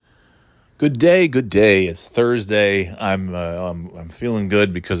Good day, good day. It's Thursday. I'm feeling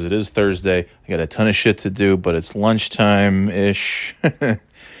good because it is Thursday. I got a ton of shit to do, but it's lunchtime ish,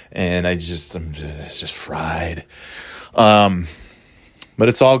 and it's just fried. But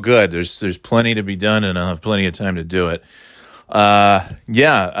it's all good. There's plenty to be done, and I'll have plenty of time to do it.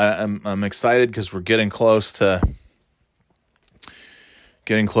 I'm excited because we're getting close to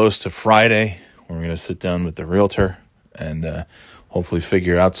Friday. We're gonna sit down with the realtor and hopefully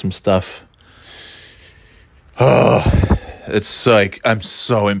figure out some stuff. Oh, it's like I'm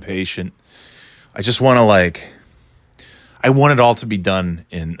so impatient. I just want to I want it all to be done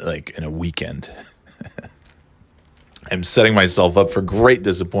in a weekend. I'm setting myself up for great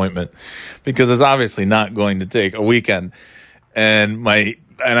disappointment because it's obviously not going to take a weekend. And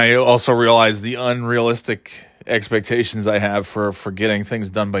I also realize the unrealistic expectations I have for getting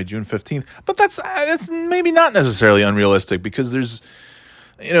things done by June 15th. But that's maybe not necessarily unrealistic because there's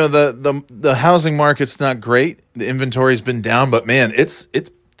the housing market's not great. The inventory's been down, but man, it's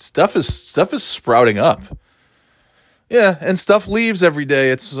stuff is sprouting up. Yeah, and stuff leaves every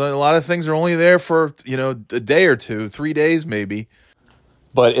day. It's a lot of things are only there for, a day or two, 3 days maybe.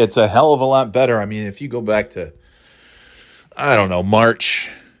 But it's a hell of a lot better. I mean, if you go back to, I don't know,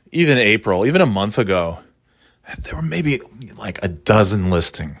 March, even April, even a month ago, there were maybe like a dozen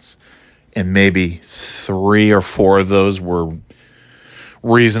listings. And maybe 3 or 4 of those were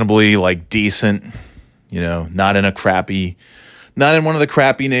reasonably decent, not in one of the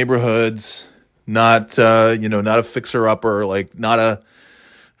crappy neighborhoods, not a fixer upper, not a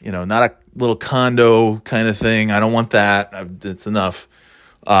little condo kind of thing. I don't want that. It's enough.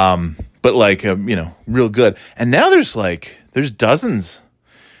 But real good. And now there's dozens.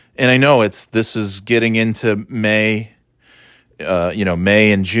 And I know this is getting into May.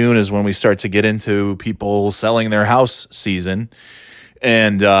 May and June is when we start to get into people selling their house season.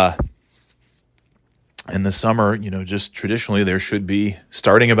 And in the summer, just traditionally there should be,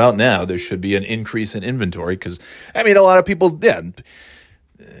 starting about now, there should be an increase in inventory because, a lot of people,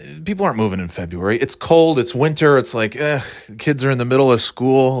 people aren't moving in February. It's cold, it's winter, it's kids are in the middle of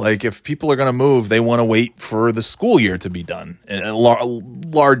school. If people are going to move, they want to wait for the school year to be done, and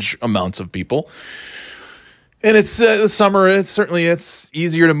large amounts of people. And it's the summer. It's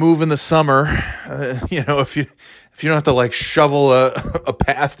easier to move in the summer. If you don't have to shovel a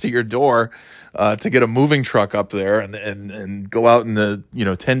path to your door to get a moving truck up there and go out in the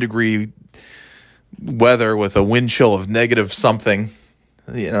 10-degree weather with a wind chill of negative something,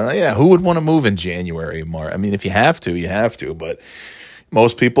 who would want to move in January, March? If you have to, you have to. But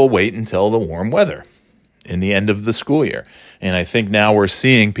most people wait until the warm weather in the end of the school year. And I think now we're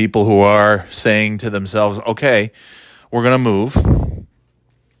seeing people who are saying to themselves, okay, we're going to move.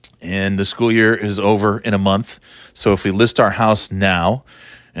 And the school year is over in a month. So if we list our house now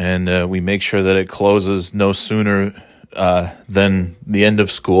and we make sure that it closes no sooner than the end of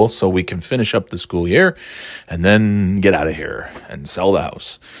school so we can finish up the school year and then get out of here and sell the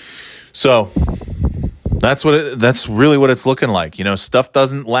house. So that's really what it's looking like. Stuff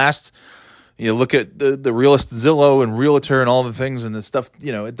doesn't last. You look at the Realist Zillow and Realtor and all the things and the stuff,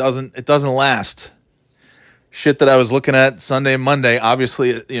 it doesn't last. Shit that I was looking at Sunday and Monday,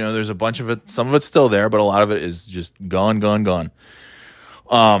 obviously, there's a bunch of it. Some of it's still there, but a lot of it is just gone.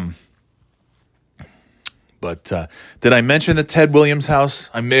 But did I mention the Ted Williams house?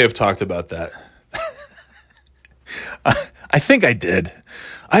 I may have talked about that. I think I did.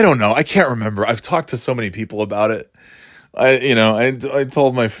 I don't know. I can't remember. I've talked to so many people about it. I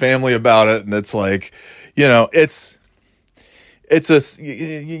told my family about it, and it's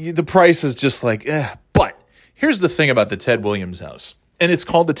the price is just but here's the thing about the Ted Williams house. And it's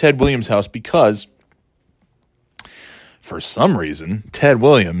called the Ted Williams house because for some reason, Ted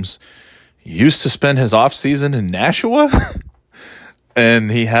Williams used to spend his off season in Nashua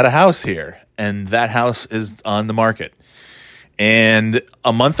and he had a house here, and that house is on the market. And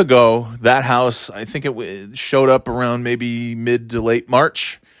a month ago, that house, I think it showed up around maybe mid to late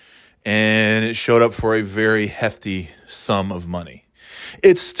March, and it showed up for a very hefty sum of money.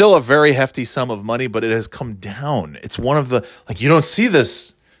 It's still a very hefty sum of money, but it has come down. It's one of the, you don't see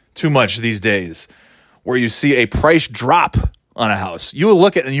this too much these days, where you see a price drop on a house. You will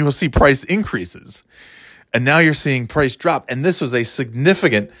look at it and you will see price increases. And now you're seeing price drop. And this was a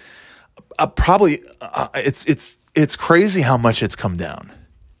significant, it's crazy how much it's come down.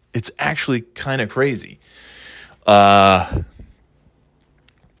 It's actually kind of crazy.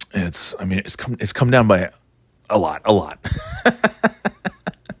 It's come down by a lot.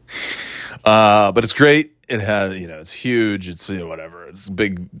 But it's great. It has, it's huge. It's whatever. It's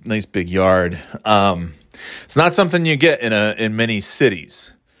nice big yard. It's not something you get in many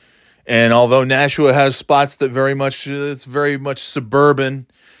cities. And although Nashua has spots that it's very much suburban,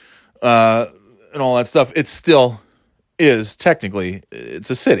 and all that stuff, it still is technically, it's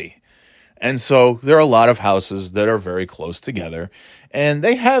a city. And so there are a lot of houses that are very close together, and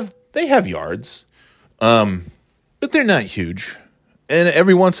they have yards, but they're not huge. And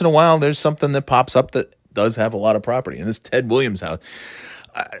every once in a while, there's something that pops up that does have a lot of property. And this Ted Williams house,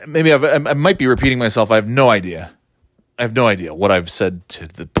 maybe I might be repeating myself. I have no idea. I have no idea what I've said to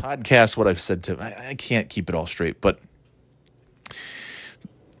the podcast, what I've said to, I can't keep it all straight. But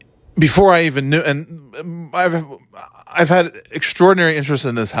before I even knew, and I've had extraordinary interest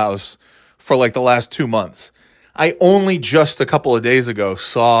in this house for like the last 2 months. I only just a couple of days ago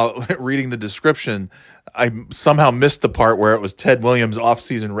saw, reading the description, I somehow missed the part where it was Ted Williams'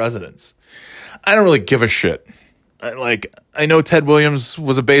 off-season residence. I don't really give a shit. I know Ted Williams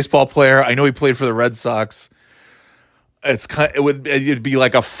was a baseball player. I know he played for the Red Sox. It'd be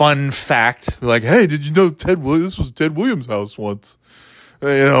like a fun fact, like, hey, did you know this was Ted Williams' house once?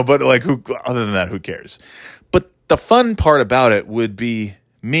 But like, other than that, who cares? But the fun part about it would be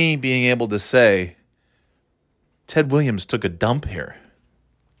me being able to say, Ted Williams took a dump here.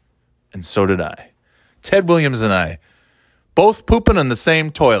 And so did I. Ted Williams and I, both pooping in the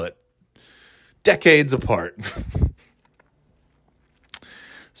same toilet, decades apart.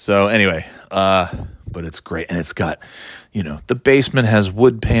 So anyway, but it's great. And it's got, the basement has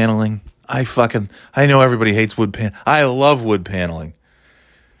wood paneling. I know everybody hates wood paneling. I love wood paneling.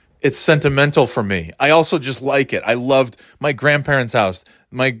 It's sentimental for me. I also just like it. I loved my grandparents' house.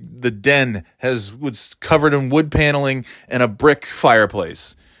 The den was covered in wood paneling and a brick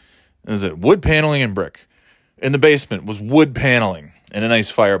fireplace. Is it wood paneling and brick? In the basement was wood paneling and a nice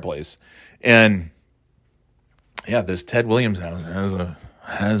fireplace. And yeah, this Ted Williams house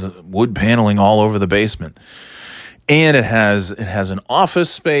has a wood paneling all over the basement. And it has an office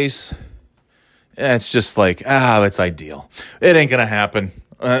space. It's just like, it's ideal. It ain't gonna happen.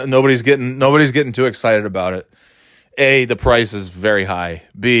 Nobody's getting too excited about it. A, the price is very high.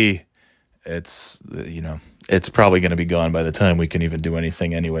 B, it's probably going to be gone by the time we can even do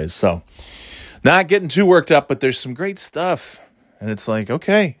anything anyways. So not getting too worked up, but there's some great stuff. And it's like,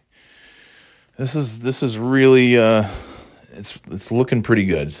 okay, this is really, it's looking pretty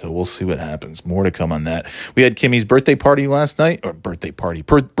good. So we'll see what happens. More to come on that. We had Kimmy's birthday party last night, or birthday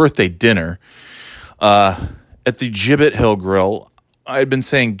dinner, at the Gibbet Hill Grill. I'd been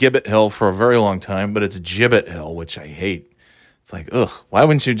saying Gibbet Hill for a very long time, but it's Gibbet Hill, which I hate. It's like, why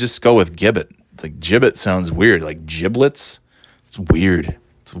wouldn't you just go with Gibbet? It's like Gibbet sounds weird, like giblets. It's weird.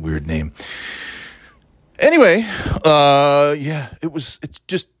 It's a weird name. Anyway, it's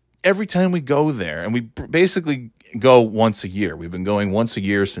just every time we go there, and we basically go once a year. We've been going once a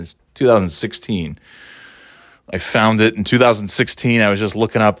year since 2016. I found it in 2016. I was just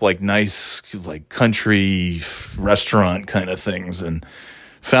looking up like nice, like country restaurant kind of things and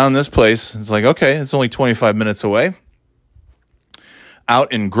found this place. It's like, okay, it's only 25 minutes away. Out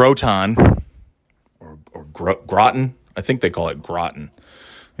in Groton or Groton. I think they call it Groton.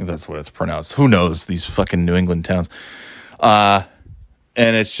 I think that's what it's pronounced. Who knows? These fucking New England towns. And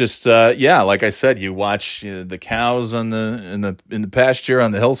it's just, like I said, you watch the cows in the pasture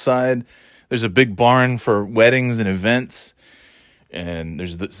on the hillside. There's a big barn for weddings and events, and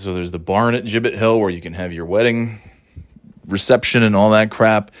there's the barn at Gibbet Hill where you can have your wedding reception and all that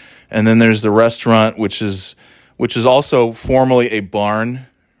crap, and then there's the restaurant, which is also formerly a barn,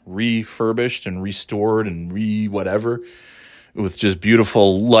 refurbished and restored and whatever, with just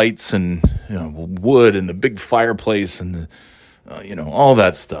beautiful lights and wood and the big fireplace and the all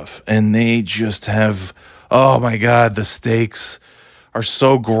that stuff, and they just have, oh my God, the steaks are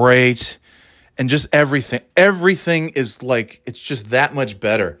so great. And just everything is like, it's just that much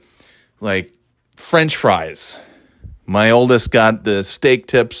better. Like French fries. My oldest got the steak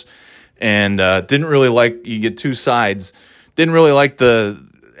tips and didn't really like, you get two sides. Didn't really like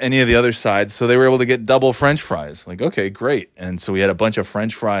any of the other sides. So they were able to get double French fries. Like, okay, great. And so we had a bunch of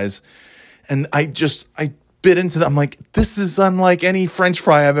French fries. And I bit into them. I'm like, this is unlike any French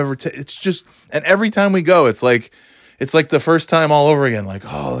fry I've ever tasted. It's just, and every time we go, it's like the first time all over again. Like,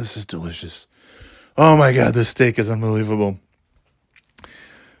 oh, this is delicious. Oh my God, this steak is unbelievable.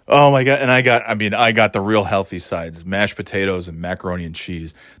 Oh my God. And I got the real healthy sides, mashed potatoes and macaroni and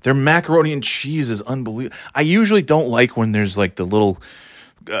cheese. Their macaroni and cheese is unbelievable. I usually don't like when there's like the little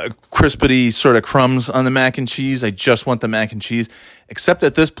crispity sort of crumbs on the mac and cheese. I just want the mac and cheese. Except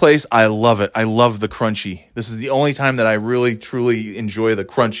at this place, I love it. I love the crunchy. This is the only time that I really, truly enjoy the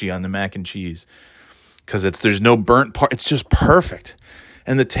crunchy on the mac and cheese. Because there's no burnt part. It's just perfect.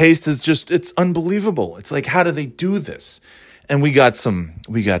 And the taste is it's unbelievable. It's like, how do they do this? and we got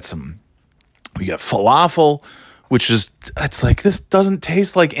falafel, which is, it's like, this doesn't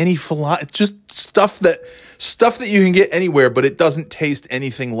taste like any falafel. It's just stuff that you can get anywhere, but it doesn't taste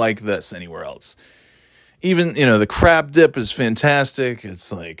anything like this anywhere else. Even, the crab dip is fantastic.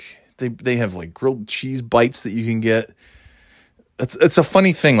 It's like, they have like grilled cheese bites that you can get. It's a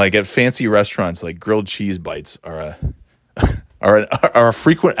funny thing, like at fancy restaurants, like grilled cheese bites are a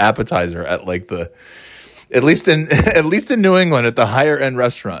frequent appetizer at like at least in New England, at the higher end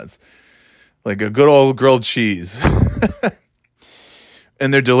restaurants. Like a good old grilled cheese.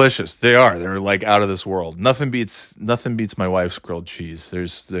 And they're delicious. They're like out of this world. Nothing beats my wife's grilled cheese.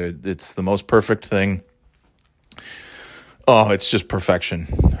 It's the most perfect thing. Oh, it's just perfection.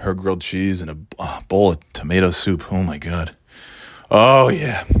 Her grilled cheese and a bowl of tomato soup. Oh my God. Oh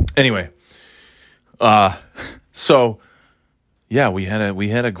yeah. Anyway, so yeah, we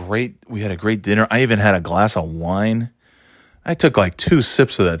had a great dinner. I even had a glass of wine. I took like 2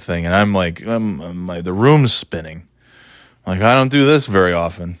 sips of that thing, and I'm like, the room's spinning. Like, I don't do this very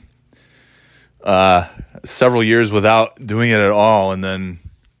often. Several years without doing it at all, and then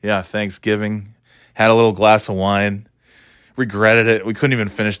Thanksgiving, had a little glass of wine. Regretted it. We couldn't even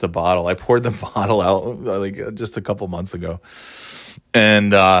finish the bottle. I poured the bottle out like just a couple months ago.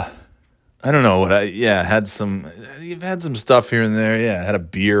 And I don't know what had some stuff here and there. Yeah, I had a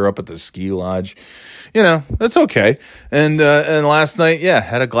beer up at the ski lodge. That's okay. And last night,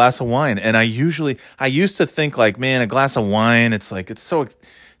 had a glass of wine. And I used to think like, man, a glass of wine, it's such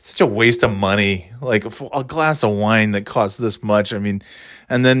a waste of money. Like a glass of wine that costs this much. I mean,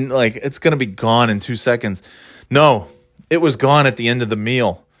 and then like it's going to be gone in 2 seconds. No, it was gone at the end of the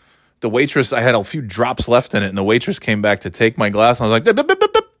meal. The waitress, I had a few drops left in it, and the waitress came back to take my glass, and I was like, "Dip, dip,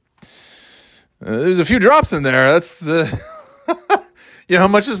 dip, dip. There's a few drops in there. That's the, how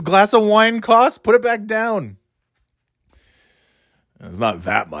much this glass of wine costs? Put it back down." It's not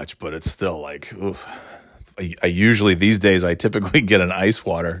that much, but it's still like, oof. I usually, these days, I typically get an ice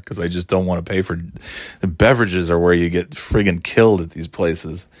water because I just don't want to pay for the beverages, are where you get friggin' killed at these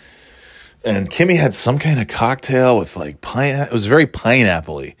places. And Kimmy had some kind of cocktail with like it was very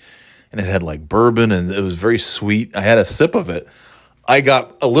pineapple-y. And it had like bourbon, and it was very sweet. I had a sip of it. I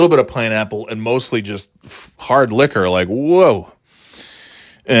got a little bit of pineapple and mostly just hard liquor. Like, whoa.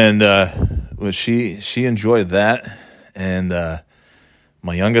 And she enjoyed that. And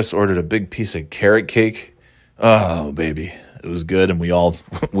my youngest ordered a big piece of carrot cake. Oh, baby. It was good. And we all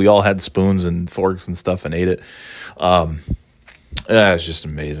had spoons and forks and stuff and ate it. It's just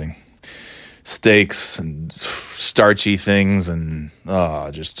amazing. Steaks and starchy things, and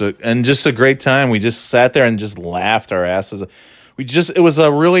just a great time. We just sat there and just laughed our asses. It was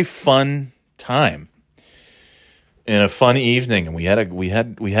a really fun time and a fun evening, and we had a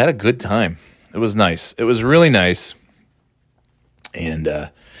good time. It was nice. It was really nice. And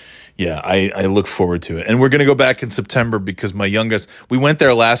I look forward to it. And we're going to go back in September because my youngest, we went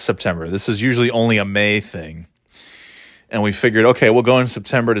there last September. This is usually only a May thing. And we figured, okay, we'll go in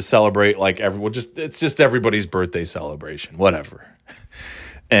September to celebrate it's just everybody's birthday celebration, whatever.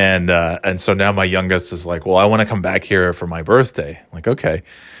 And so now my youngest is like, well, I want to come back here for my birthday. I'm like, okay.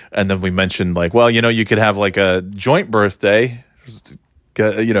 And then we mentioned like, well, you could have like a joint birthday,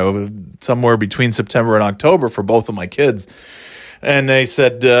 somewhere between September and October for both of my kids. And they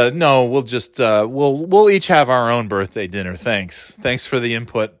said, no, we'll just, we'll each have our own birthday dinner. Thanks for the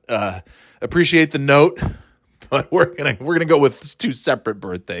input. Appreciate the note. But we're gonna go with 2 separate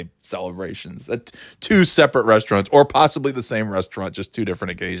birthday celebrations at 2 separate restaurants, or possibly the same restaurant, just 2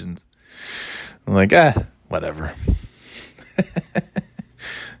 different occasions. I'm like, whatever.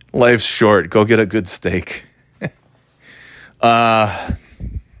 Life's short. Go get a good steak. What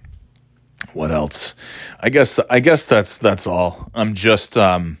else? I guess that's all. I'm just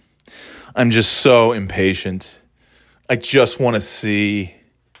so impatient. I just want to see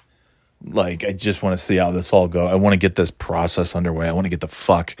how this all goes. I want to get this process underway. I want to get the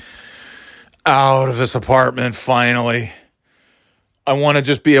fuck out of this apartment finally. I want to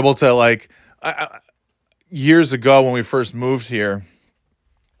just be able to years ago when we first moved here,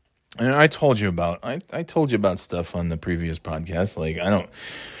 and I told you about stuff on the previous podcast. Like,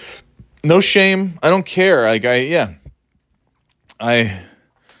 no shame. I don't care. I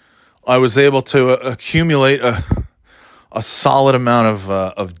was able to accumulate a solid amount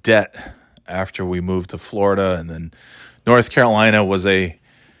of debt after we moved to Florida, and then North Carolina was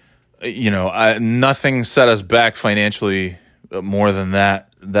nothing set us back financially more than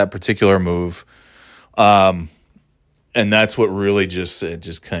that particular move. And that's what really then it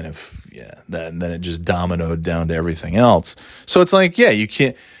just dominoed down to everything else. So it's like, you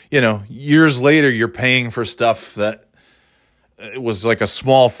can't, years later you're paying for stuff that it was like a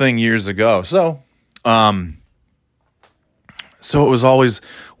small thing years ago. So it was always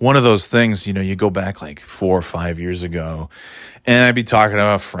one of those things, you go back like 4 or 5 years ago, and I'd be talking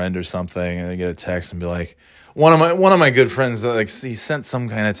to a friend or something, and I get a text and be like, one of my good friends, like, he sent some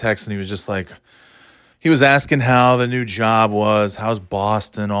kind of text, and he was just like, he was asking how the new job was, how's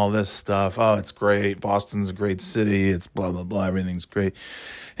Boston, all this stuff. Oh, it's great. Boston's a great city. It's blah, blah, blah. Everything's great.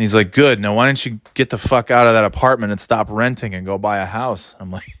 And he's like, good. Now, why don't you get the fuck out of that apartment and stop renting and go buy a house? I'm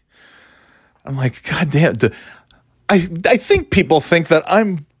like, God damn. I think people think that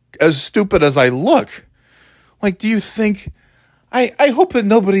I'm as stupid as I look. Like, do you think... I hope that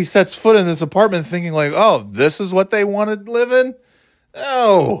nobody sets foot in this apartment thinking like, oh, this is what they want to live in?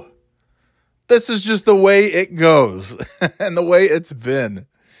 No. This is just the way it goes and the way it's been.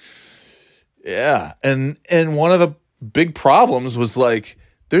 Yeah. And one of the big problems was like,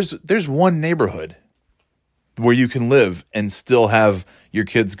 there's one neighborhood where you can live and still have your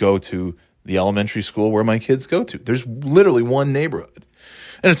kids go to the elementary school where my kids go to. There's literally one neighborhood.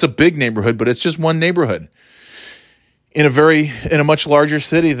 And it's a big neighborhood, but it's just one neighborhood. In a much larger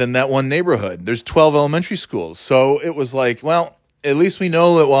city than that one neighborhood. There's 12 elementary schools. So it was like, well, at least we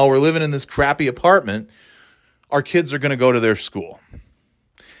know that while we're living in this crappy apartment, our kids are going to go to their school.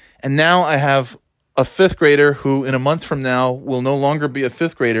 And now I have a 5th grader who in a month from now will no longer be a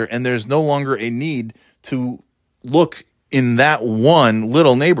 5th grader, and there's no longer a need to look in that one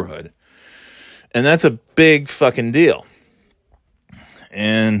little neighborhood. And that's a big fucking deal.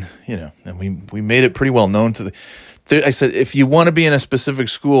 And, and we made it pretty well known to I said, if you want to be in a specific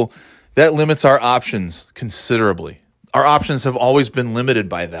school, that limits our options considerably. Our options have always been limited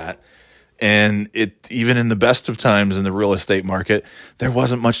by that. And even in the best of times in the real estate market, there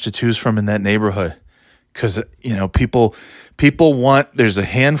wasn't much to choose from in that neighborhood. Because, people want, there's a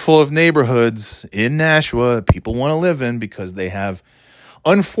handful of neighborhoods in Nashua people want to live in because they have,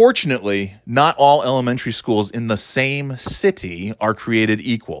 unfortunately, not all elementary schools in the same city are created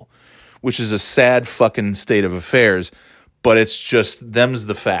equal, which is a sad fucking state of affairs, but it's just, them's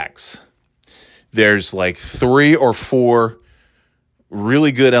the facts. There's like 3 or 4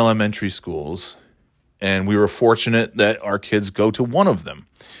 really good elementary schools, and we were fortunate that our kids go to one of them.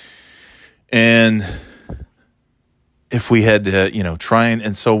 And if we had to, try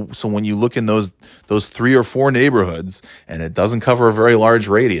and so when you look in those 3 or 4 neighborhoods, and it doesn't cover a very large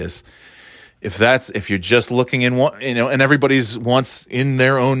radius, if you're just looking in one, and everybody's wants in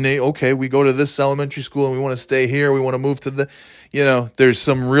their own name, okay, we go to this elementary school and we want to stay here. We want to move to there's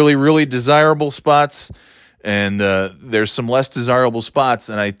some really, really desirable spots, and there's some less desirable spots.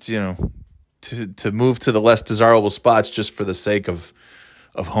 And to move to the less desirable spots just for the sake of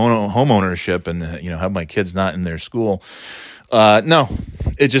home ownership and, have my kids not in their school. No,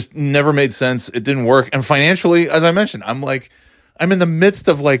 it just never made sense. It didn't work. And financially, as I mentioned, I'm in the midst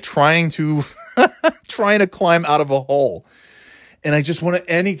of like trying to climb out of a hole. And I just want to,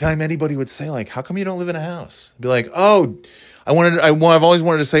 anytime anybody would say like, how come you don't live in a house? Be like, oh, I've always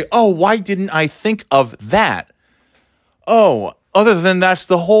wanted to say, oh, why didn't I think of that? Oh, other than that's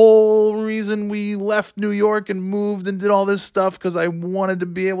the whole reason we left New York and moved and did all this stuff, because I wanted to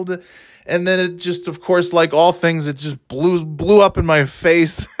be able to. And then it just, of course, like all things, it just blew up in my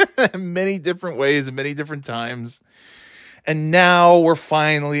face in many different ways and many different times. And now we're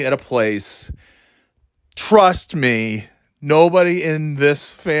finally at a place, trust me, nobody in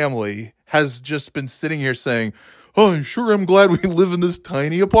this family has just been sitting here saying, oh, I sure am glad we live in this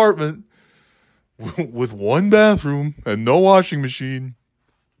tiny apartment with one bathroom and no washing machine.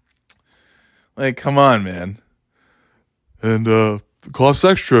 Like, come on, man. And it costs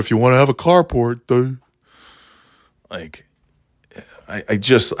extra if you want to have a carport, though. Like, I'm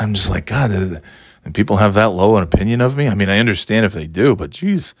just like, God, and people have that low an opinion of me. I mean, I understand if they do, but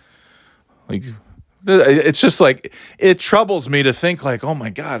geez, like, it's just like, it troubles me to think like, oh my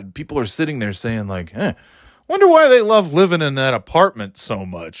God, people are sitting there saying like, wonder why they love living in that apartment so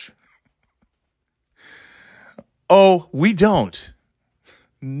much. Oh, we don't.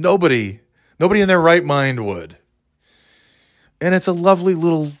 Nobody in their right mind would. And it's a lovely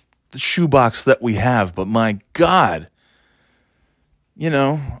little shoebox that we have, but my God,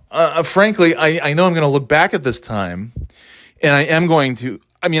 frankly, I know I'm going to look back at this time, and I am going to,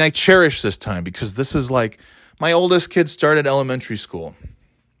 I cherish this time, because this is like, my oldest kid started elementary school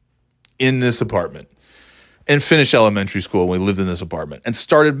in this apartment, and finished elementary school when we lived in this apartment, and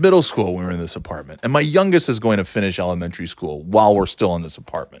started middle school when we were in this apartment. And my youngest is going to finish elementary school while we're still in this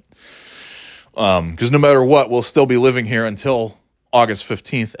apartment. Because no matter what, we'll still be living here until August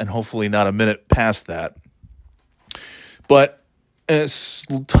 15th, and hopefully not a minute past that. But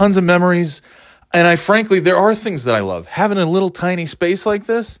tons of memories. And frankly, there are things that I love. Having a little tiny space like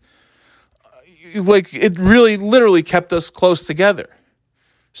this, like it really literally kept us close together.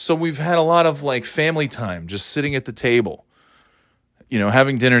 So we've had a lot of like family time, just sitting at the table,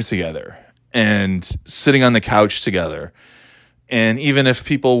 having dinner together and sitting on the couch together. And even if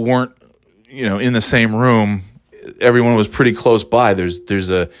people weren't, in the same room, everyone was pretty close by. There's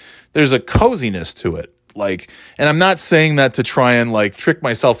a coziness to it. Like, and I'm not saying that to try and like trick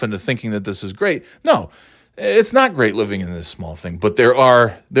myself into thinking that this is great. No, it's not great living in this small thing, but there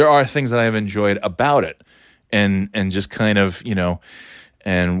are things that I've enjoyed about it, and just kind of,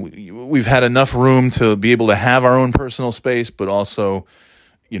 and we've had enough room to be able to have our own personal space, but also,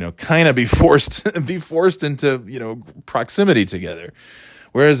 kind of be forced into, proximity together.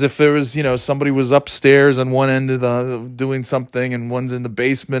 Whereas if there was, somebody was upstairs on one end of doing something and one's in the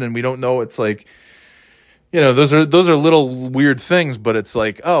basement and we don't know, it's like, those are little weird things, but it's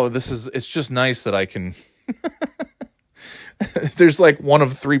like, oh, it's just nice that I can, there's like one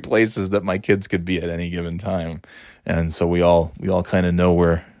of 3 places that my kids could be at any given time. And so we all kind of know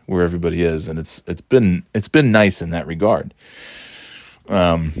where everybody is. And it's been nice in that regard.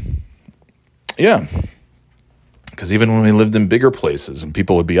 Yeah. Because even when we lived in bigger places and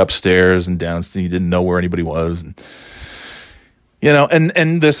people would be upstairs and downstairs, you didn't know where anybody was. And,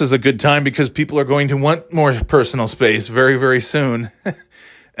 and this is a good time because people are going to want more personal space very, very soon.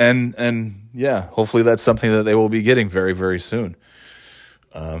 and yeah, hopefully that's something that they will be getting very, very soon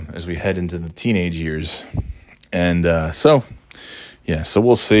as we head into the teenage years. And so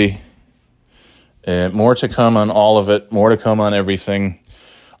we'll see. More to come on all of it, more to come on everything.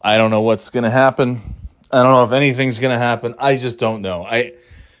 I don't know what's going to happen. I don't know if anything's going to happen. I just don't know.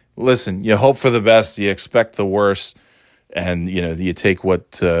 Listen, you hope for the best, you expect the worst, and you take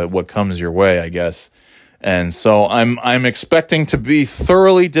what comes your way, I guess. And so I'm expecting to be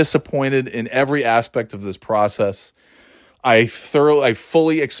thoroughly disappointed in every aspect of this process. I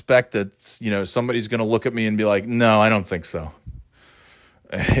fully expect that somebody's going to look at me and be like, "No, I don't think so."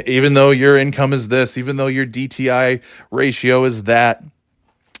 Even though your income is this, even though your DTI ratio is that,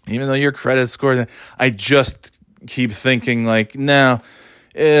 even though your credit score, I just keep thinking like, no,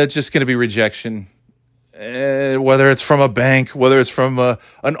 it's just going to be rejection. Whether it's from a bank, whether it's from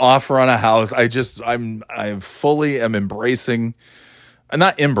an offer on a house, I'm fully am embracing,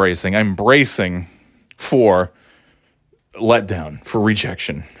 not embracing, I'm bracing for letdown, for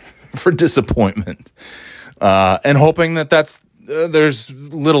rejection, for disappointment, and hoping that there's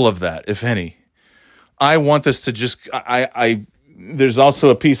little of that, if any. I want this to just, there's also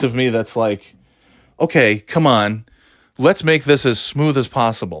a piece of me that's like, okay, come on, let's make this as smooth as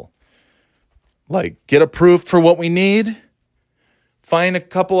possible. Like, get approved for what we need, find a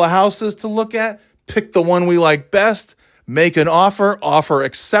couple of houses to look at, pick the one we like best, make an offer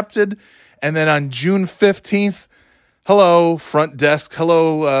accepted, and then on June 15th, hello, front desk,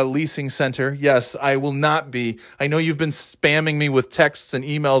 hello, leasing center. Yes, I will not be. I know you've been spamming me with texts and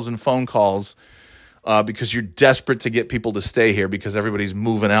emails and phone calls because you're desperate to get people to stay here because everybody's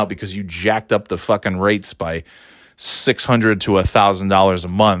moving out because you jacked up the fucking rates by $600 to $1,000 a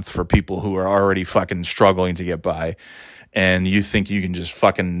month for people who are already fucking struggling to get by. And you think you can just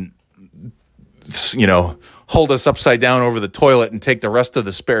fucking, hold us upside down over the toilet and take the rest of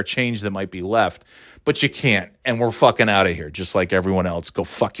the spare change that might be left. But you can't. And we're fucking out of here just like everyone else. Go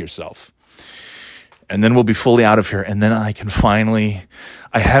fuck yourself. And then we'll be fully out of here. And then I can finally,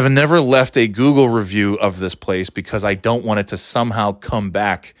 I have never left a Google review of this place because I don't want it to somehow come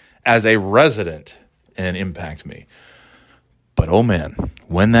back as a resident and impact me. But oh man,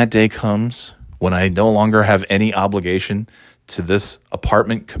 when that day comes, when I no longer have any obligation to this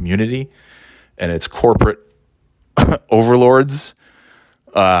apartment community and its corporate overlords,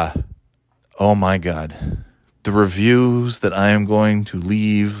 oh my God, the reviews that I am going to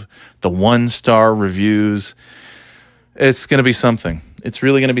leave, the 1-star reviews, it's going to be something. It's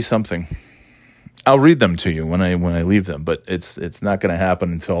really going to be something. I'll read them to you when I leave them, but it's not going to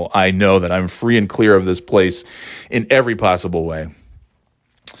happen until I know that I'm free and clear of this place in every possible way.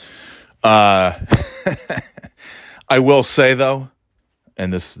 I will say though,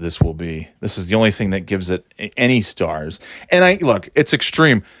 and this is the only thing that gives it any stars. And look, it's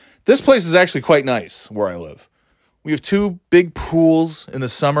extreme. This place is actually quite nice where I live. We have 2 big pools in the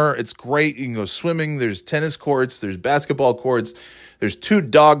summer. It's great. You can go swimming. There's tennis courts. There's basketball courts. There's 2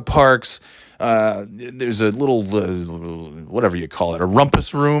 dog parks. There's a little, whatever you call it, a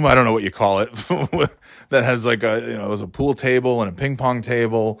rumpus room. I don't know what you call it. That has like there's a pool table and a ping pong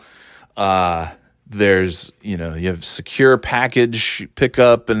table. There's, you have secure package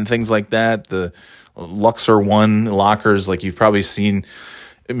pickup and things like that. The Luxor One lockers, like you've probably seen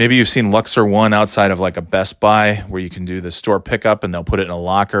maybe you've seen Luxor One outside of like a Best Buy where you can do the store pickup and they'll put it in a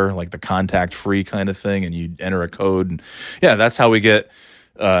locker, like the contact free kind of thing, and you enter a code. And yeah, that's how we get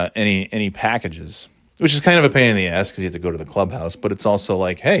any packages, which is kind of a pain in the ass because you have to go to the clubhouse. But it's also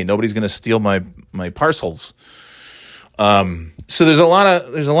like, hey, nobody's going to steal my parcels. So there's a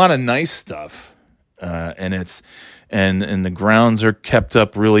lot of nice stuff, and the grounds are kept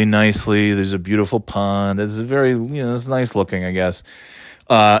up really nicely. There's a beautiful pond. It's very, it's nice looking, I guess.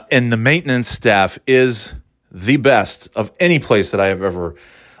 And the maintenance staff is the best of any place that I have ever.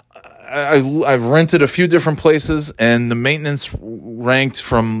 I've rented a few different places, and the maintenance ranked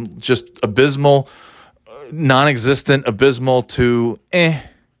from just abysmal, non-existent, abysmal to eh.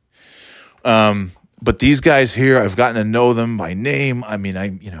 But these guys here, I've gotten to know them by name. I mean,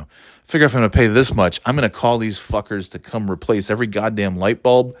 figure if I'm going to pay this much, I'm going to call these fuckers to come replace every goddamn light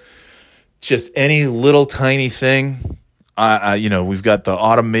bulb. Just any little tiny thing. We've got the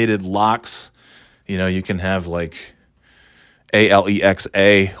automated locks. You can have like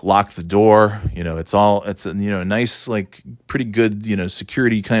Alexa lock the door. It's a nice, like pretty good,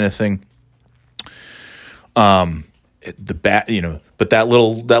 security kind of thing. But that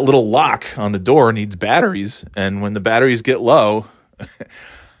little lock on the door needs batteries, and when the batteries get low,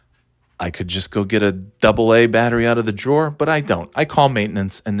 I could just go get a AA battery out of the drawer, but I don't. I call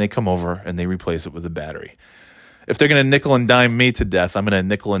maintenance, and they come over and they replace it with a battery. If they're gonna nickel and dime me to death, I'm gonna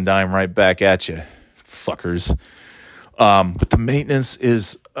nickel and dime right back at you, fuckers. But the maintenance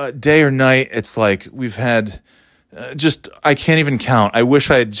is day or night. It's like we've had. I can't even count. I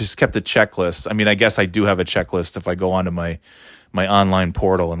wish I had just kept a checklist. I mean, I guess I do have a checklist if I go onto my online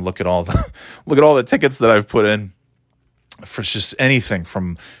portal and look at all the tickets that I've put in for just anything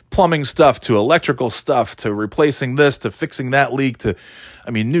from plumbing stuff to electrical stuff to replacing this to fixing that leak to,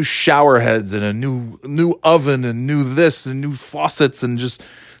 new shower heads and a new oven and new this and new faucets and just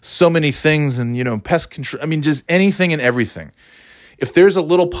so many things and, pest control. Just anything and everything. If there's a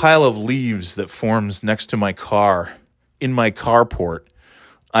little pile of leaves that forms next to my car, in my carport,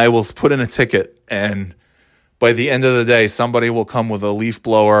 I will put in a ticket, and by the end of the day, somebody will come with a leaf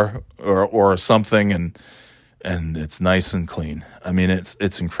blower or something, and it's nice and clean.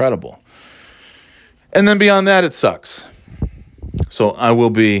 It's incredible. And then beyond that, it sucks. So there'll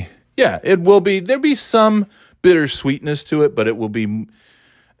be some bittersweetness to it, but it will be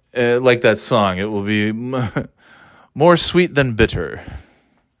like that song. It will be more sweet than bitter.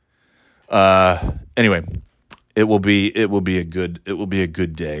 Anyway, it will be a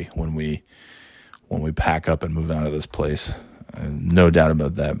good day when we pack up and move out of this place. No doubt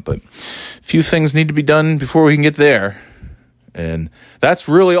about that. But a few things need to be done before we can get there, and that's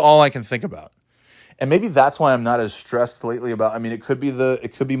really all I can think about. And maybe that's why I'm not as stressed lately about. It could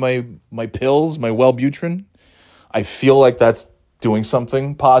be my pills, my Wellbutrin. I feel like that's doing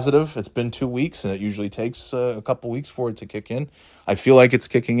something positive. It's been 2 weeks, and it usually takes a couple weeks for it to kick in. I feel like it's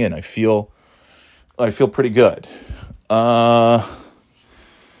kicking in. I feel pretty good.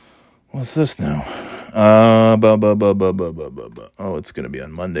 What's this now? Oh, it's going to be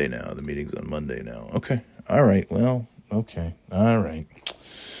on Monday now. The meeting's on Monday now. Okay. All right. Well, okay. All right.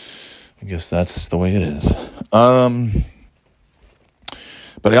 I guess that's the way it is. But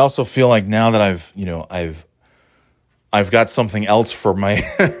I also feel like now that I've got something else for my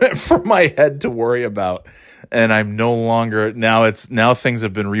for my head to worry about, and I'm no longer now things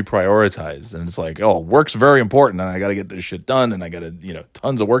have been reprioritized, and it's like, work's very important, and I got to get this shit done, and I got to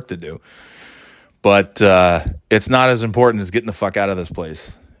tons of work to do, but it's not as important as getting the fuck out of this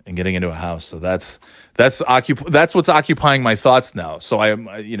place and getting into a house. So that's what's occupying my thoughts now. So I am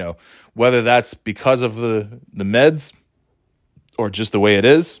whether that's because of the meds or just the way it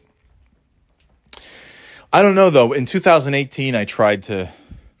is. I don't know, though. In 2018, I tried to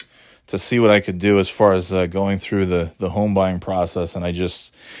see what I could do as far as going through the home buying process, and I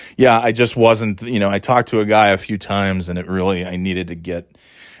just wasn't. I talked to a guy a few times, and I needed to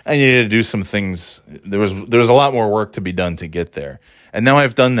do some things. There was a lot more work to be done to get there, and now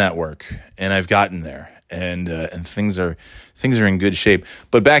I've done that work, and I've gotten there, and things are in good shape.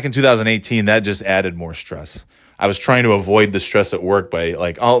 But back in 2018, that just added more stress. I was trying to avoid the stress at work by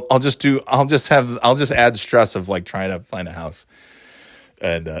like I'll just add stress of like trying to find a house,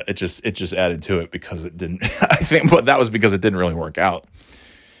 and it just added to it because it didn't. I think, but that was because it didn't really work out.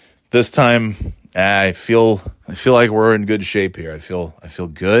 This time, I feel like we're in good shape here. I feel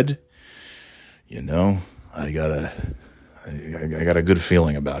good. I got a good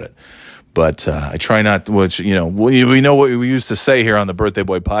feeling about it. But I try not, we know what we used to say here on the Birthday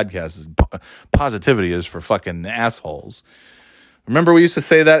Boy podcast is positivity is for fucking assholes. Remember we used to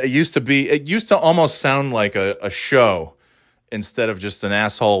say that? It used to almost sound like a show instead of just an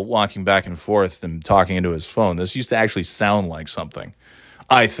asshole walking back and forth and talking into his phone. This used to actually sound like something,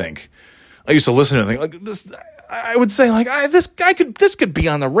 I think. I used to listen to it and think, like, this, I would say, like, this could be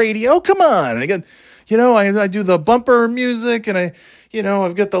on the radio. Come on. And again, I do the bumper music, and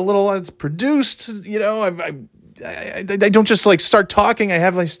I've got the little, it's produced, I don't just like start talking. I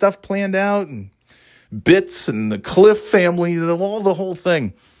have like stuff planned out and bits and the Cliff family, the whole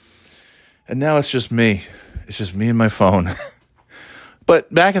thing. And now it's just me. It's just me and my phone.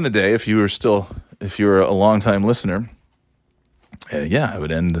 But back in the day, if you were a long-time listener, I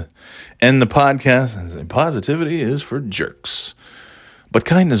would end the podcast and say, positivity is for jerks, but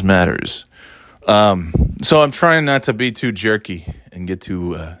kindness matters. So I'm trying not to be too jerky and get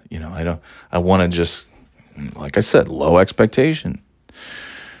too, I want to just, like I said, low expectation,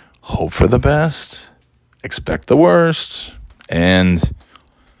 hope for the best, expect the worst, and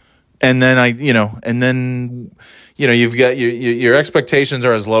then you've got your expectations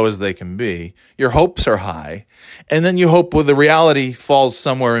are as low as they can be. Your hopes are high. And then you hope the reality falls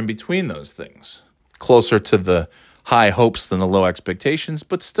somewhere in between those things, closer to the high hopes than the low expectations.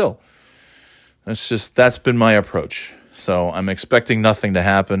 But still, that's been my approach. So I'm expecting nothing to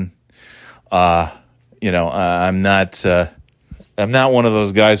happen. I'm not one of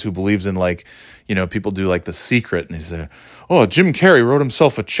those guys who believes in, like, people do like The Secret and they say, oh, Jim Carrey wrote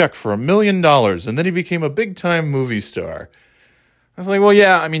himself a check for $1 million and then he became a big time movie star. I was like, well,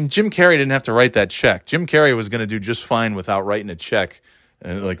 yeah, I mean, Jim Carrey didn't have to write that check. Jim Carrey was going to do just fine without writing a check.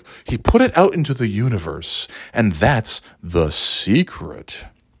 And like, he put it out into the universe, and that's The Secret.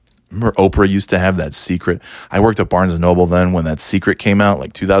 Remember Oprah used to have that Secret? I worked at Barnes & Noble then when that Secret came out,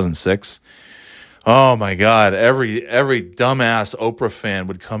 like 2006. Oh my God! Every dumbass Oprah fan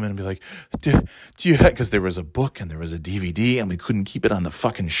would come in and be like, "Do you?" Because there was a book and there was a DVD, and we couldn't keep it on the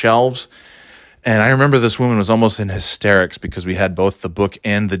fucking shelves. And I remember this woman was almost in hysterics because we had both the book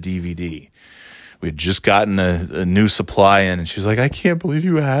and the DVD. We had just gotten a new supply in, and she was like, "I can't believe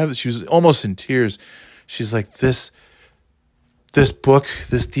you have it." She was almost in tears. She's like, "This book,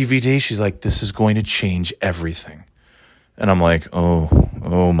 this DVD." She's like, "This is going to change everything." And I'm like,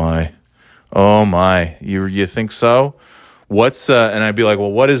 "Oh my." Oh my, you think so? And I'd be like,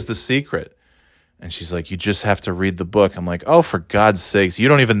 well, what is The Secret? And she's like, you just have to read the book. I'm like, oh, for God's sakes, you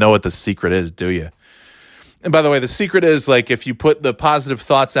don't even know what The Secret is, do you? And by the way, The Secret is like, if you put the positive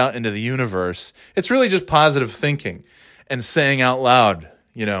thoughts out into the universe, it's really just positive thinking and saying out loud,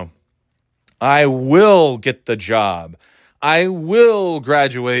 I will get the job. I will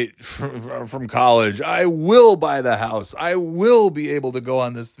graduate from college. I will buy the house. I will be able to go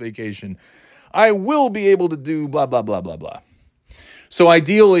on this vacation. I will be able to do blah, blah, blah, blah, blah. So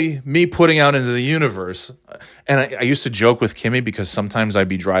ideally, me putting out into the universe, and I used to joke with Kimmy because sometimes I'd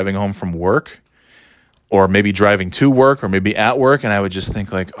be driving home from work, or maybe driving to work, or maybe at work, and I would just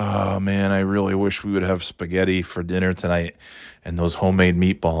think like, oh man, I really wish we would have spaghetti for dinner tonight and those homemade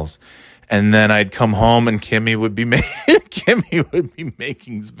meatballs. And then I'd come home and Kimmy would be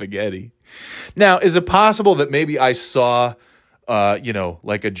making spaghetti. Now, is it possible that maybe I saw,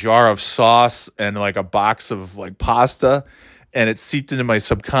 like a jar of sauce and like a box of like pasta, and it seeped into my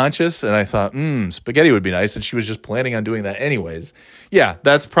subconscious, and I thought, spaghetti would be nice, and she was just planning on doing that anyways? Yeah,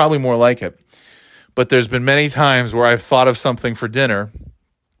 that's probably more like it. But there's been many times where I've thought of something for dinner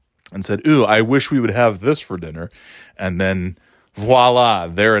and said, ooh, I wish we would have this for dinner. And then voila,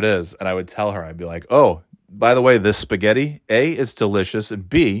 there it is. And I would tell her, I'd be like, oh, by the way, this spaghetti, A, it's delicious, and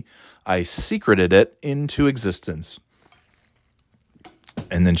B, I secreted it into existence.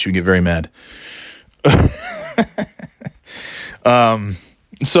 And then she would get very mad.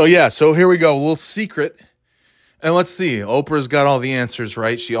 So here we go, a little secret. And let's see, Oprah's got all the answers,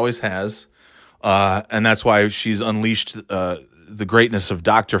 right? She always has. And that's why she's unleashed the greatness of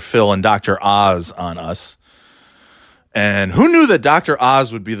Dr. Phil and Dr. Oz on us. And who knew that Dr.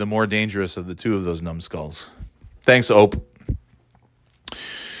 Oz would be the more dangerous of the two of those numbskulls? Thanks, Ope.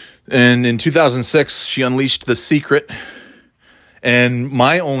 And in 2006, she unleashed The Secret. And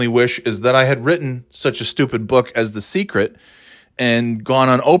my only wish is that I had written such a stupid book as The Secret and gone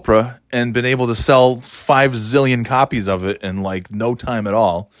on Oprah and been able to sell 5 zillion copies of it in like no time at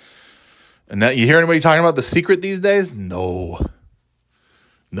all. And now you hear anybody talking about The Secret these days? No.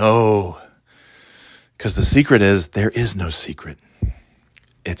 Because the secret is there is no secret.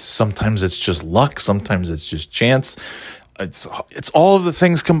 Sometimes it's just luck. Sometimes it's just chance. It's all of the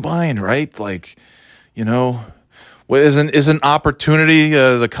things combined, right? Like, isn't opportunity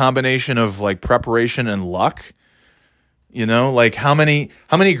the combination of like preparation and luck? Like how many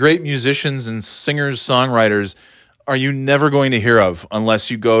great musicians and singers, songwriters are you never going to hear of unless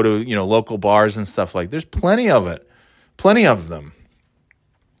you go to, local bars and stuff like. There's plenty of it. Plenty of them.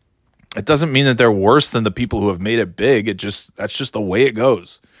 It doesn't mean that they're worse than the people who have made it big. That's just the way it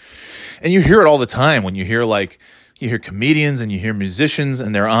goes. And you hear it all the time when you hear comedians and you hear musicians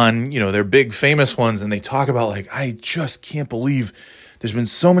and they're on, they're big famous ones and they talk about like, I just can't believe there's been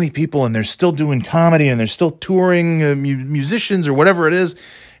so many people and they're still doing comedy and they're still touring musicians or whatever it is.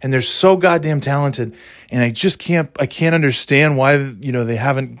 And they're so goddamn talented. And I can't understand why, they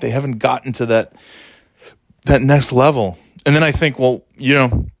haven't gotten to that next level. And then I think, well,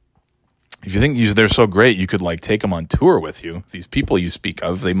 if you think they're so great, you could like take them on tour with you. These people you speak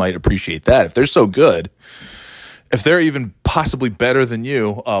of, they might appreciate that. If they're so good, if they're even possibly better than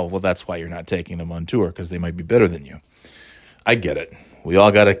you, oh, well, that's why you're not taking them on tour, because they might be better than you. I get it. We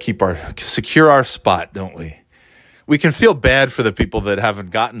all got to secure our spot, don't we? We can feel bad for the people that haven't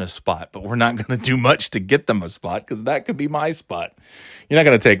gotten a spot, but we're not going to do much to get them a spot, because that could be my spot. You're not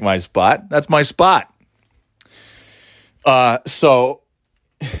going to take my spot. That's my spot. So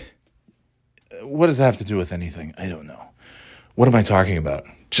what does that have to do with anything? I don't know. What am I talking about?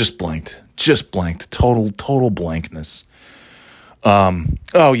 Just blanked. Total blankness.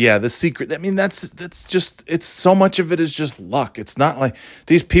 Oh yeah, the secret. I mean, that's just, it's so much of it is just luck. It's not like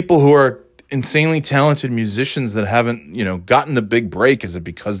these people who are insanely talented musicians that haven't, gotten the big break. Is it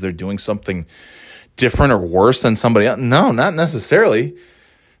because they're doing something different or worse than somebody else? No, not necessarily.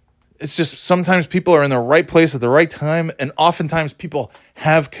 It's just sometimes people are in the right place at the right time, and oftentimes people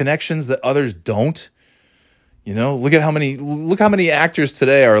have connections that others don't. Look how many actors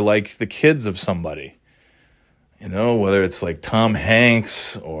today are like the kids of somebody. Whether it's like Tom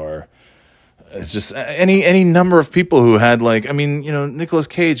Hanks or it's just any number of people who had Nicolas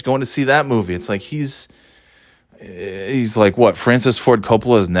Cage, going to see that movie. It's like he's like what, Francis Ford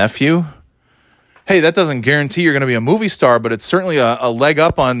Coppola's nephew. Hey, that doesn't guarantee you're going to be a movie star, but it's certainly a leg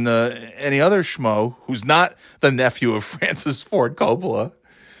up on any other schmo who's not the nephew of Francis Ford Coppola.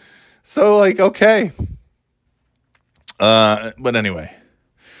 So, okay. But anyway.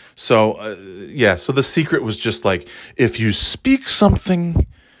 So the secret was just like, if you speak something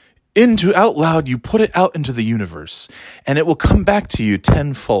out loud, you put it out into the universe, and it will come back to you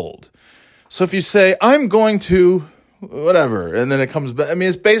tenfold. So if you say, I'm going to whatever, and then it comes back,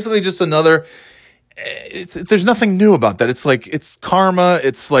 it's basically just another... there's nothing new about that. It's like, it's karma.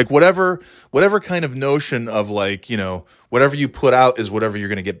 It's like whatever kind of notion of like, whatever you put out is whatever you're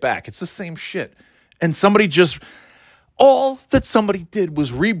going to get back. It's the same shit. And all that somebody did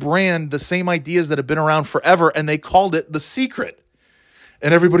was rebrand the same ideas that have been around forever, and they called it The Secret.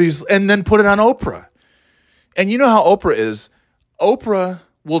 And and then put it on Oprah. And you know how Oprah is. Oprah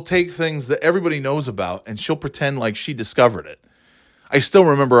will take things that everybody knows about and she'll pretend like she discovered it. I still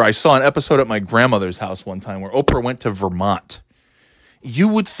remember I saw an episode at my grandmother's house one time where Oprah went to Vermont. You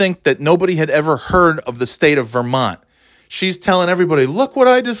would think that nobody had ever heard of the state of Vermont. She's telling everybody, look what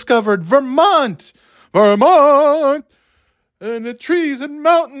I discovered. Vermont! And the trees and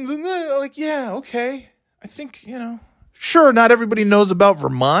mountains. And like, yeah, okay. I think, sure, not everybody knows about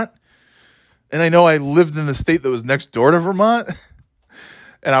Vermont. And I know I lived in the state that was next door to Vermont.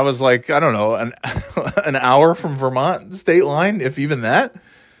 And I was like, I don't know, an hour from Vermont state line, if even that.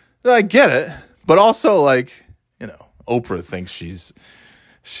 I get it. But also, like, Oprah thinks she's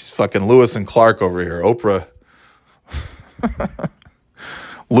fucking Lewis and Clark over here. Oprah.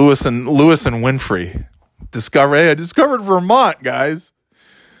 Lewis and Winfrey. I discovered Vermont, guys.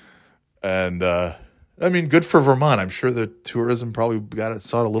 And, good for Vermont. I'm sure the tourism probably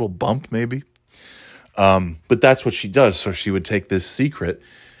saw a little bump, maybe. But that's what she does. So she would take this secret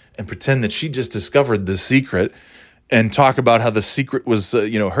and pretend that she just discovered the secret and talk about how the secret was,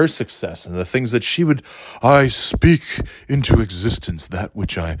 her success and the things that I speak into existence, that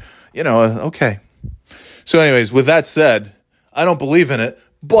which okay. So anyways, with that said, I don't believe in it,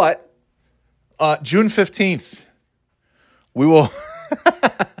 but June 15th, we'll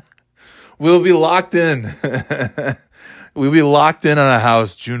be locked in. We'll be locked in on a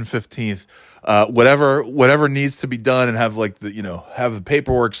house June 15th. Whatever needs to be done, and have have the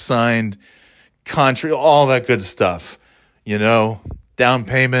paperwork signed, contract, all that good stuff, down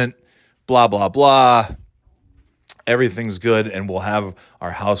payment, blah, blah, blah. Everything's good. And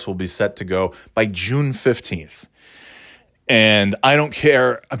our house will be set to go by June 15th. And I don't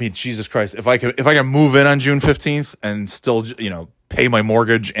care. Jesus Christ, if I can move in on June 15th and still, pay my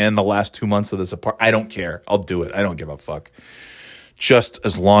mortgage and the last 2 months of this apartment, I don't care. I'll do it. I don't give a fuck. Just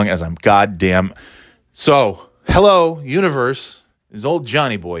as long as I'm goddamn. So, hello, universe. It's old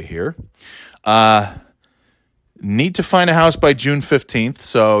Johnny boy here. Need to find a house by June 15th.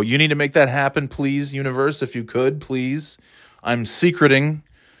 So you need to make that happen, please, universe, if you could, please. I'm secreting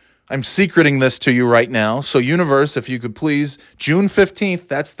I'm secreting this to you right now. So universe, if you could please, June 15th,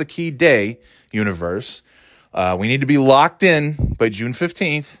 that's the key day, universe. We need to be locked in by June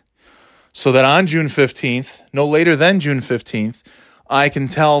 15th so that on June 15th, no later than June 15th, I can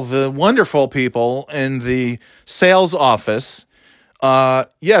tell the wonderful people in the sales office,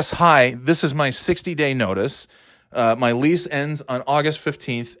 yes, hi, this is my 60-day notice. My lease ends on August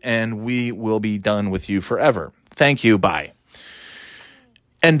 15th, and we will be done with you forever. Thank you, bye.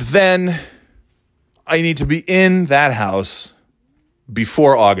 And then I need to be in that house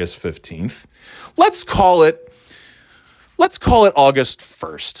before August 15th. Let's call it August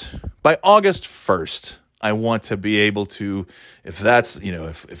 1st. By August 1st, I want to be able to, if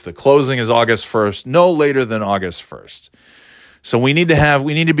if the closing is August 1st, no later than August 1st. So we need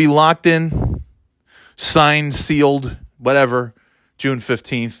to be locked in, signed, sealed, whatever, June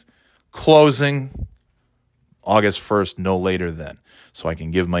 15th, closing August 1st, no later than. So I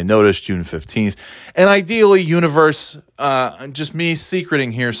can give my notice June 15th. And ideally, universe, just me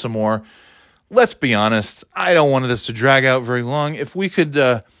secreting here some more. Let's be honest, I don't want this to drag out very long. If we could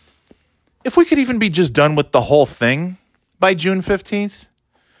even be just done with the whole thing by June 15th,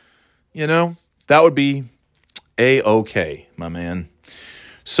 that would be A-okay, my man.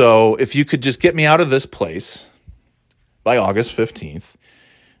 So if you could just get me out of this place by August 15th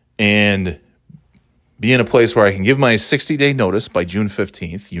and be in a place where I can give my 60-day notice by June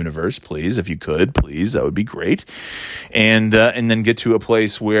 15th, universe, please, if you could, please, that would be great. And then get to a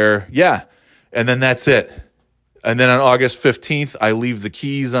place where, and then that's it. And then on August 15th, I leave the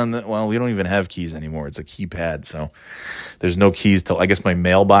keys we don't even have keys anymore. It's a keypad, so there's no keys till, I guess, my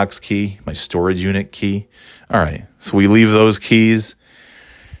mailbox key, my storage unit key. All right, so we leave those keys.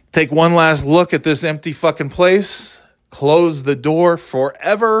 Take one last look at this empty fucking place, close the door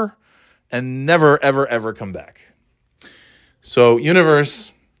forever, and never, ever, ever come back. So,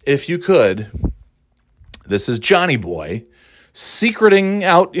 universe, if you could, this is Johnny Boy, secreting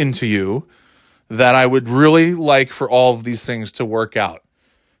out into you that I would really like for all of these things to work out.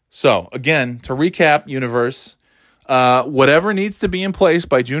 So, again, to recap, universe, whatever needs to be in place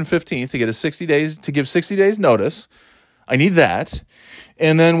by June 15th to give 60 days notice, I need that.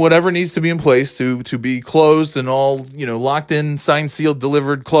 And then whatever needs to be in place to be closed and all, locked in, signed, sealed,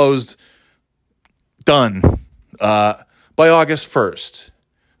 delivered, closed, done by August 1st.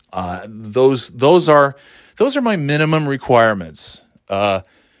 Those are my minimum requirements.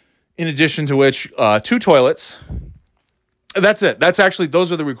 In addition to which, 2 toilets. That's it.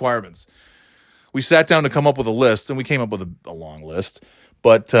 Those are the requirements. We sat down to come up with a list, and we came up with a long list.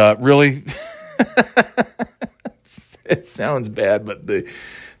 But really, it sounds bad, but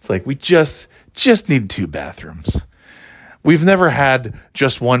it's like we just need 2 bathrooms. We've never had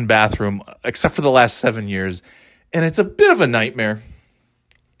just one bathroom, except for the last 7 years, and it's a bit of a nightmare.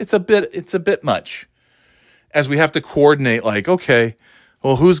 It's a bit much, as we have to coordinate. Like, okay,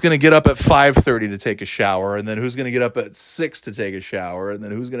 well, who's going to get up at 5:30 to take a shower, and then who's going to get up at 6 to take a shower, and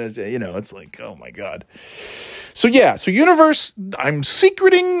then who's going to, it's like, oh my God. So universe, I'm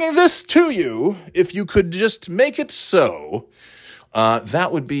secreting this to you. If you could just make it so,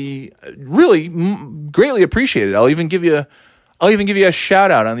 that would be really greatly appreciated. I'll even give you a shout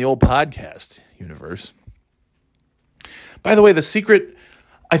out on the old podcast, universe. By the way, the secret,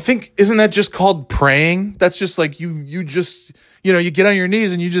 I think, isn't that just called praying? That's just like you just, you get on your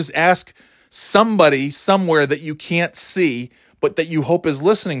knees and you just ask somebody somewhere that you can't see, but that you hope is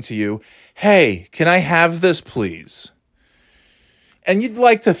listening to you, hey, can I have this, please? And you'd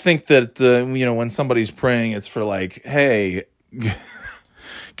like to think that, when somebody's praying, it's for like, hey,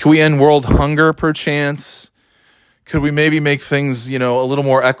 can we end world hunger, perchance? Could we maybe make things, a little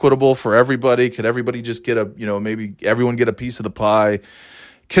more equitable for everybody? Could everybody just get maybe everyone get a piece of the pie?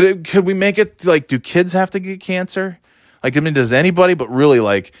 Could we make it like, do kids have to get cancer? Like, does anybody? But really,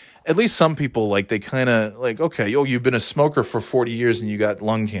 like, at least some people, like, they kind of like, okay, you've been a smoker for 40 years and you got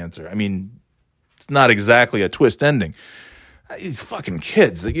lung cancer. I mean, it's not exactly a twist ending. These fucking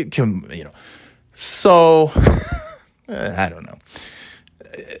kids, So, I don't know.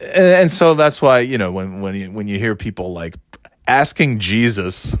 And so that's why, when you hear people like asking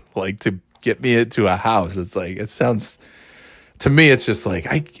Jesus, like, to get me into a house, it's like, it sounds, to me, it's just like,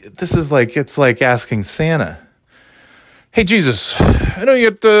 it's like asking Santa, hey, Jesus, I know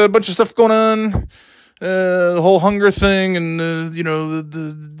you got a bunch of stuff going on, the whole hunger thing, and,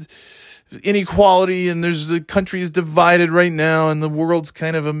 the inequality, and the country is divided right now, and the world's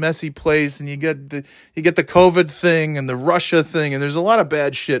kind of a messy place, and you get the COVID thing and the Russia thing, and there's a lot of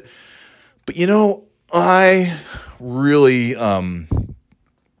bad shit. But I really, I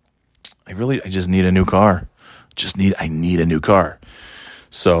just need a new car. I need a new car.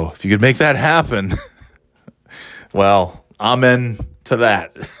 So if you could make that happen, well, amen to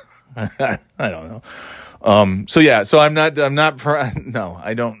that. I don't know. So I'm not, no,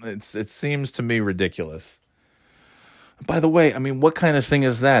 I don't, it seems to me ridiculous. By the way, I mean, what kind of thing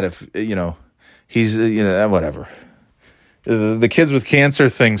is that? If, he's, whatever. The kids with cancer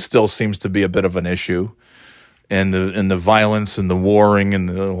thing still seems to be a bit of an issue, and the violence and the warring and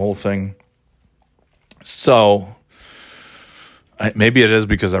the whole thing. So maybe it is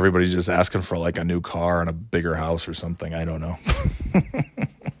because everybody's just asking for like a new car and a bigger house or something. I don't know.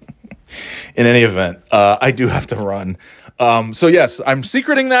 In any event, I do have to run. So yes, I'm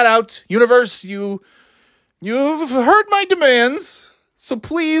secreting that out. Universe, you've heard my demands, so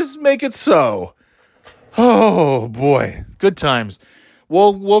please make it so. Oh boy, good times.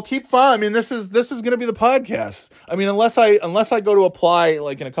 We'll keep fun. I mean, this is going to be the podcast. I mean, unless I go to apply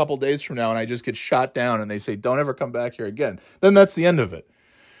like in a couple days from now and I just get shot down and they say don't ever come back here again, then that's the end of it.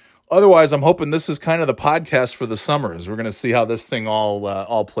 Otherwise, I'm hoping this is kind of the podcast for the summers. We're going to see how this thing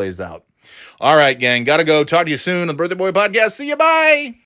all plays out. All right, gang, gotta go. Talk to you soon on the Birthday Boy Podcast. See you. Bye.